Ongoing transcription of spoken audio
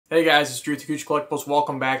Hey guys, it's Drew with Kuch Collectibles.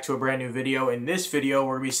 Welcome back to a brand new video. In this video,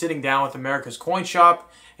 we're going to be sitting down with America's Coin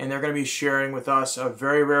Shop, and they're going to be sharing with us a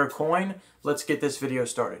very rare coin. Let's get this video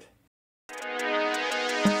started.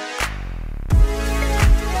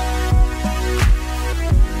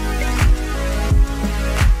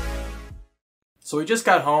 So we just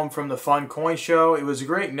got home from the fun coin show. It was a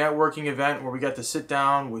great networking event where we got to sit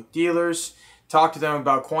down with dealers, talk to them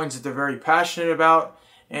about coins that they're very passionate about.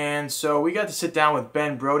 And so we got to sit down with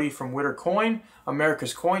Ben Brody from Witter Coin,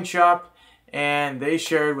 America's Coin Shop, and they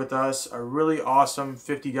shared with us a really awesome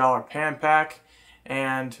 $50 pan pack.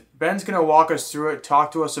 And Ben's going to walk us through it,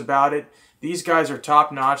 talk to us about it. These guys are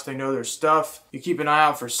top notch. They know their stuff. You keep an eye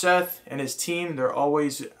out for Seth and his team. They're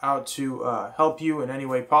always out to help you in any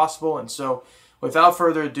way possible. And so without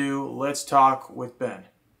further ado, let's talk with Ben.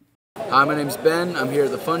 Hi, my name's Ben. I'm here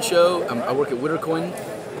at the Fun Show. I work at Witter Coin,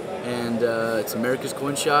 and it's America's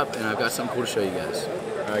Coin Shop, and I've got something cool to show you guys.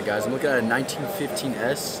 Alright guys, I'm looking at a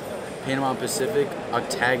 1915S Panama Pacific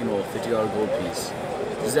octagonal $50 gold piece.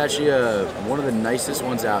 This is actually one of the nicest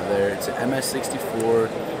ones out there. It's an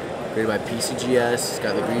MS64, created by PCGS. It's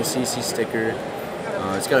got the green CC sticker.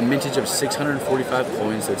 It's got a mintage of 645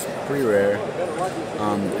 coins, so it's pretty rare.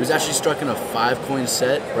 It was actually struck in a 5-coin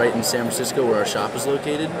set right in San Francisco where our shop is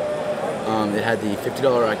located. It had the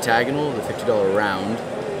 $50 octagonal, the $50 round,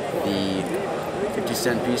 the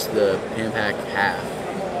 50-cent piece, the pan pack half,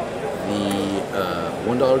 the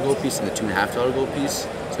 $1 gold piece, and the $2.50 gold piece.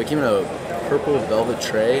 So it came in a purple velvet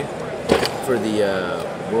tray for the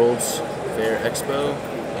World's Fair Expo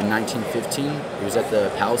in 1915. It was at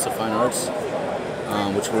the Palace of Fine Arts,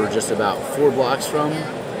 which we're just about 4 blocks from.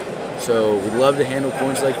 So we'd love to handle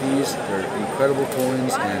coins like these. They're incredible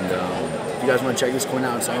coins, and if you guys want to check this coin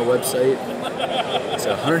out, it's on our website. It's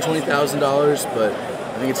 $120,000, but I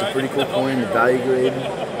think it's a pretty cool coin, the value grade.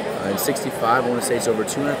 In 65, I want to say it's over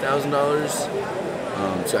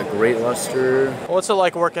 $200,000. It's got great luster. What's it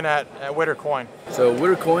like working at Witter Coin? So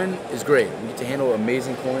Witter Coin is great. We get to handle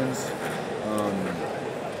amazing coins.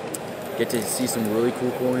 Get to see some really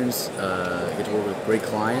cool coins. Get to work with great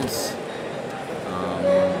clients.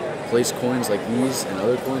 Place coins like these and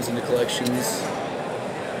other coins into collections.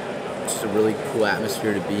 Just a really cool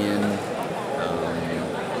atmosphere to be in.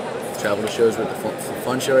 Travel to shows. We're at the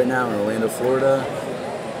Fun Show right now in Orlando, Florida.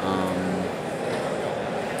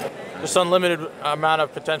 Just unlimited amount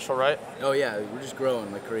of potential, right? Oh yeah, we're just growing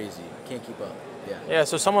like crazy. Can't keep up. Yeah. Yeah.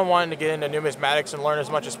 So someone wanting to get into numismatics and learn as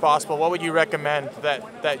much as possible, what would you recommend that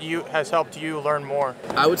has helped you learn more?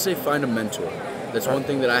 I would say find a mentor. That's one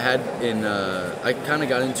thing that I had in. I kind of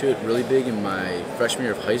got into it really big in my freshman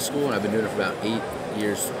year of high school, and I've been doing it for about 8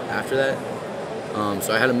 years after that.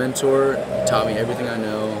 So I had a mentor, taught me everything I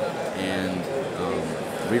know, and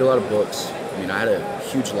read a lot of books. I mean, I had a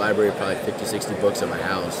huge library of probably 50, 60 books at my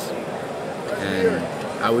house, and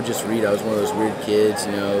I would just read. I was one of those weird kids,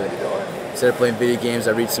 you know. Instead of playing video games,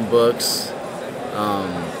 I read some books.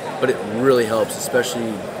 But it really helps,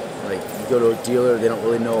 especially like you go to a dealer, they don't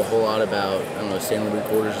really know a whole lot about, I don't know, Stanley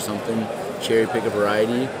recorders or something. Cherry pick a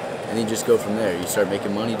variety, and then you just go from there. You start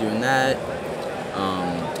making money doing that.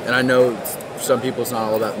 And I know for some people it's not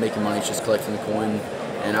all about making money, it's just collecting the coin.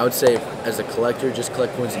 And I would say, as a collector, just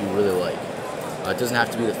collect coins that you really like. It doesn't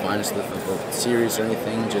have to be the finest of the series or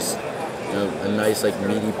anything. Just, you know, a nice like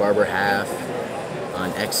meaty Barber half,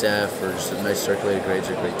 an XF, or just a nice circulated grades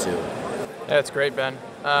are great too. Yeah, that's great, Ben.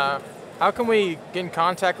 How can we get in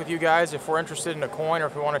contact with you guys if we're interested in a coin, or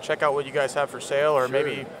if we want to check out what you guys have for sale, or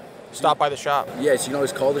maybe stop by the shop? Yes, you can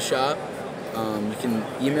always call the shop. You can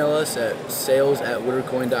email us at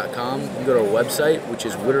sales@wittercoin.com. You can go to our website, which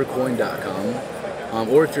is wittercoin.com.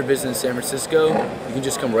 Or if you're visiting San Francisco, you can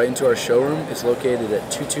just come right into our showroom. It's located at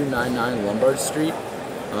 2299 Lombard Street.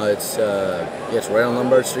 It's right on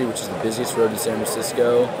Lombard Street, which is the busiest road in San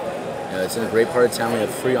Francisco. It's in a great part of town. We have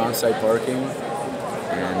free on-site parking,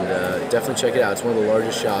 and definitely check it out. It's one of the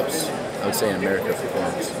largest shops, I would say, in America for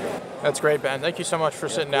coins. That's great, Ben. Thank you so much for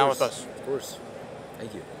sitting down with us. Of course.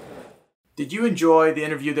 Thank you. Did you enjoy the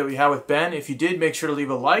interview that we had with Ben? If you did, make sure to leave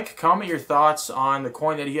a like, comment your thoughts on the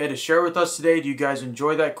coin that he had to share with us today. Do you guys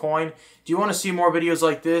enjoy that coin? Do you want to see more videos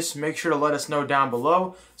like this? Make sure to let us know down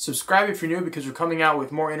below. Subscribe if you're new, because we're coming out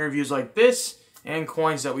with more interviews like this and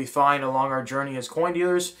coins that we find along our journey as coin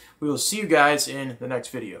dealers. We will see you guys in the next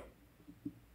video.